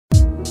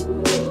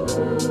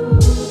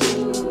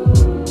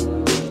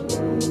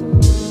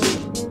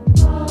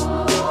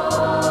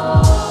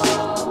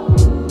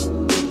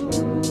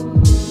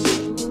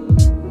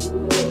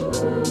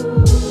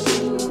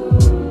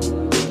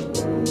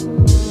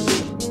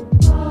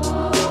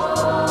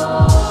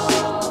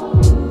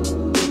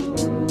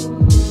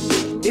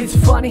It's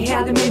funny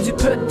how the music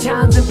put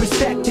times in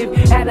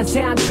perspective, add a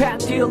soundtrack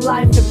to your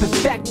life and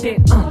perfect it.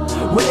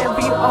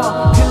 Wherever you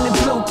are, feeling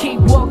blue, keep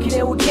walking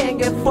and we can't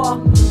get far.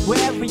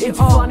 Wherever you are. It's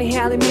funny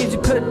how the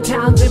music put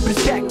times in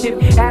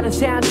perspective, add a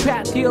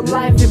soundtrack to your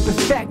life and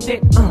perfect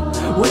it.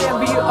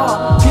 Wherever you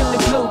are, feeling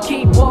blue,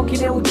 keep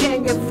walking and we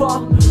can't get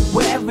far.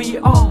 Wherever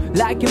you are,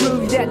 like a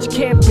movie that you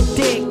can't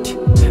predict,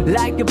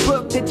 like a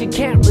book that you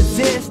can't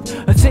resist,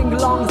 a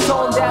sing-along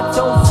song that's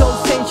oh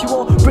so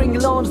sensual. Bring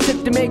along the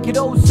sip to make it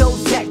oh so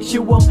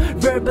sexual.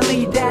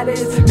 Verbally that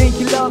is,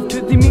 making love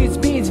to the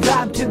music means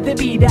vibe to the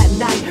beat at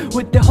night.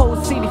 With the whole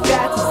city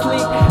fast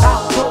asleep,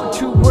 out cold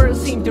true words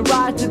seem to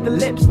rise to the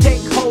lips.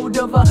 Take hold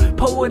of a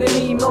poet and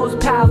me most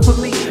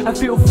powerfully. I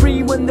feel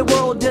free when the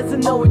world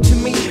doesn't know it to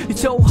me.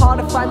 It's so hard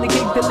to find the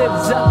gig that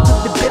lives up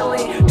to the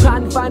billing.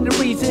 Trying to find a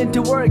reason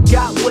to work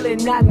out,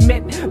 willing I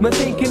admit my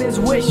thinking is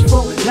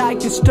wishful.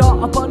 Like a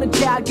star up on a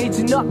tower,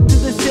 gazing up to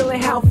the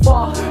ceiling. How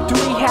far do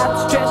we have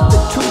to stretch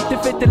the truth to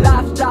fit the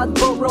lifestyle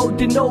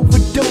borrowed and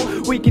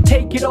overdue? We can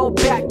take it all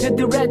back to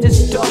the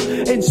register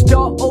and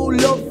start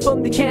all over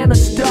from the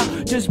canister.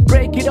 Just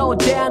break it all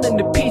down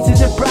into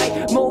pieces of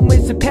bright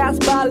moments that pass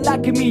by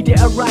like a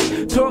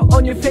meteorite. Throw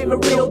on your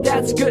favorite reel,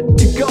 that's good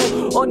to go.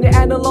 On the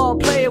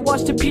analog player,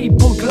 watch the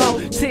people glow.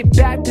 Sit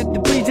back to the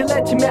breeze and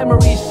let your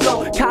memories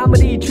flow.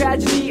 Comedy,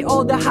 tragedy,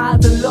 all the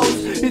highs and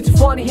lows. It's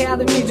funny how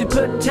the music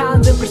put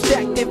times in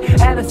perspective,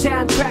 add a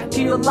soundtrack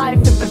to your life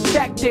and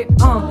perfect it.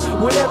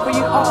 Wherever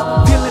you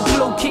are, feeling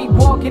blue, keep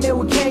walking and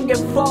we can't get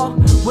far.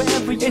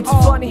 Wherever you are. It's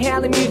funny how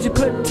the music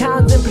put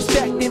times in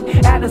perspective,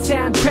 add a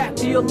soundtrack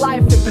to your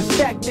life and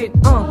perfect it.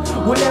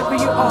 Wherever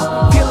you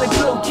are, feeling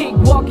blue, keep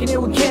walking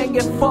and we can't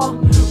get far.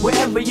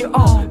 Wherever you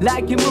are,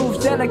 like your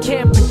moves that I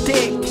can't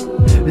predict,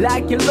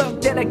 like your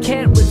look that I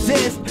can't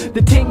resist.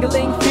 The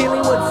tingling feeling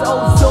was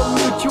oh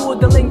so mutual,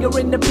 the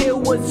lingering appeal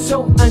was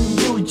so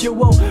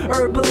unusual.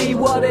 Herbally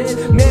what is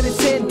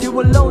medicine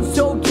to a lone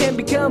soul can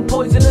become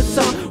poisonous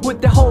song.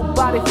 With the whole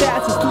body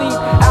fast asleep,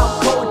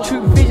 out cold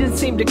true vision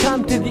seem to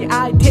come to the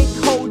eye. Take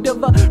hold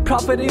of a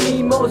prophet in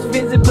me most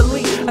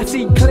visibly. I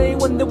see clear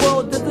when the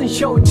world doesn't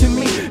show to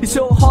me. It's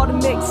so hard to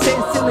make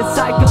sense in the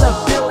cycle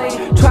of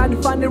feeling, trying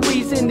to find a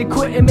reason to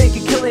quit and make a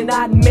killing.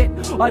 I admit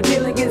our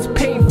dealing is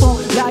painful,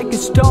 like a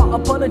star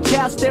up on a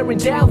child staring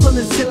down from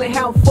the ceiling.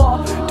 How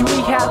far do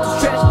we have to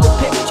stretch the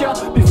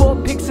picture before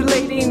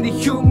pixelating the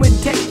human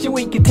texture?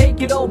 We can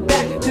take it all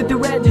back to the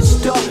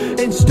register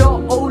and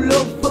start all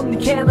over from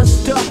the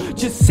canister.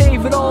 Just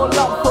save it all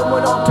up for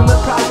an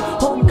ultimate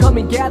prize.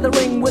 Homecoming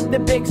gathering with the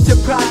big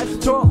surprise.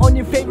 Throw on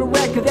your favorite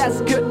record,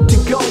 that's good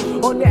to go.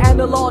 On the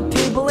analog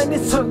table and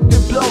it's hooked to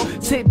blow.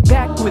 Sit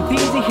back with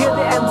easy, hear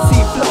the MC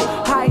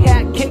flow.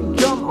 Hi-hat, kick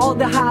drum, all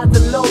the highs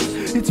and lows.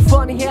 It's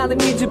funny how the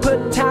music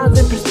put times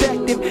in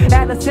perspective,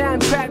 add a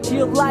soundtrack to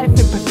your life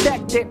and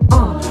perfect it.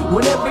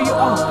 Whenever you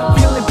are,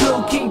 feeling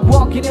blue, keep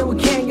walking and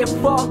we can't get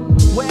far.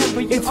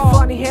 Wherever you are. It's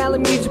funny how the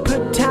music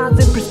put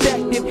times in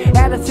perspective,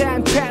 add a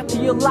soundtrack to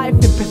your life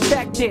and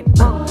perfect it.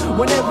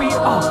 Whenever you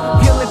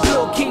are, feeling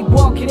blue, keep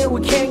walking and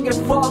we can't get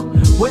far.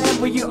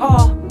 Wherever you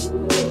are,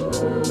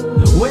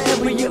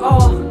 wherever you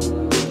are,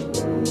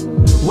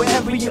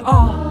 wherever you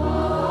are.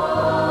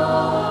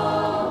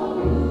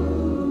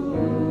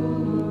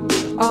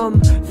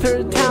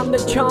 Third time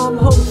the charm,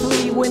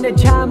 hopefully when the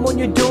chime on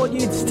your door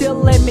you'd still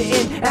let me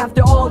in.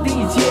 After all these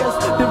years,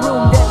 the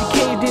room that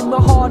you caved in,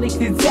 my heart is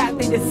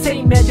exactly the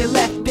same as you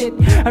left it.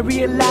 I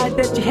realized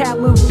that you have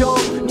moved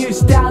on, new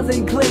styles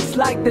and clicks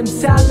like them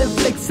silent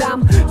flicks.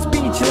 I'm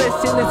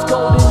speechless in this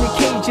golden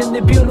occasion,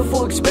 the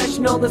beautiful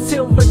expression on the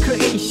silver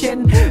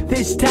creation.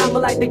 This time I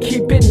like to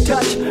keep in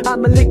touch,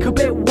 I'm a little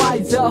bit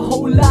wiser, a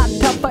whole lot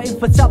tougher.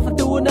 If I suffer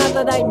through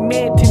another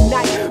nightmare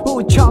tonight,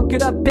 we'll chalk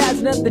it up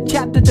as another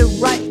chapter to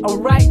write.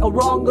 Alright or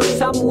wrong or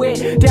somewhere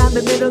down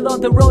the middle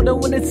of the road, I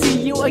wanna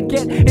see you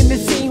again in the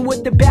scene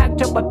with the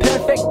backdrop a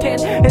perfect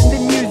 10, and the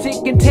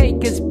music can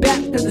take us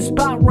back to the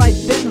spot right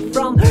then.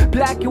 From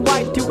black and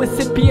white to a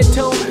sepia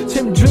tone,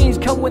 some dreams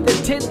come with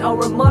a tint or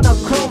a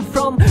monochrome.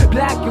 From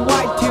black and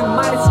white to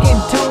my skin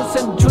tone,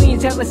 some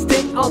dreams have a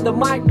stint on the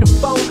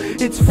microphone.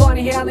 It's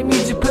funny how the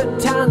music put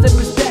times in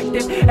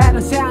perspective, add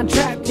a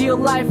soundtrack to your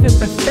life and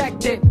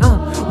perfect it.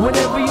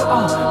 Whenever you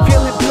are,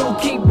 feeling blue,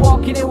 keep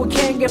walking and we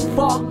can't get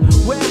far.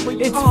 Wherever you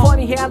are. It's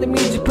funny how the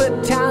music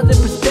put times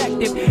in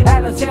perspective,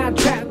 add a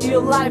soundtrack to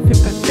your life and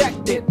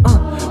perfect it.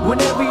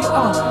 Whenever you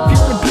are,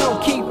 feeling blue,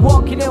 keep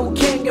walking and we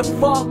can't get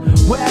far.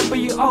 Wherever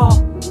you are,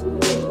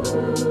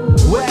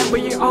 wherever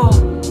you are,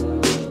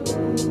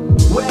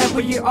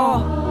 wherever you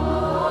are,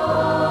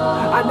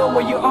 I know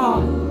where you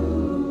are.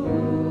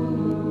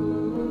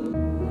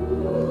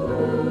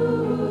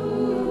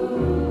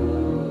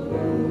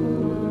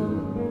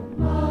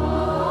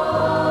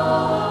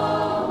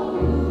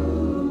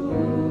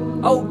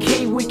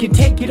 Okay, we can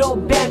take it all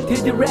back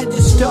to the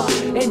register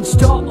and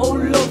start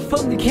all over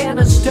from the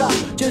canister.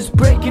 Just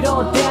break it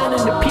all down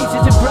into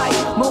pieces of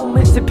bright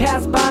moments that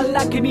pass by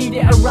like a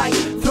meteorite.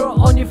 Throw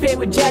on your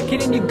favorite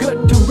jacket and you're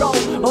good to roll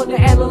on the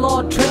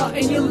analog trail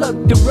and you look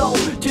the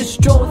road. Just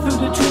stroll through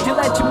the trees and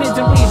let your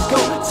miseries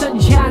go.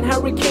 Sunshine,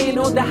 hurricane,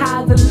 all the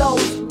highs and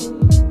lows.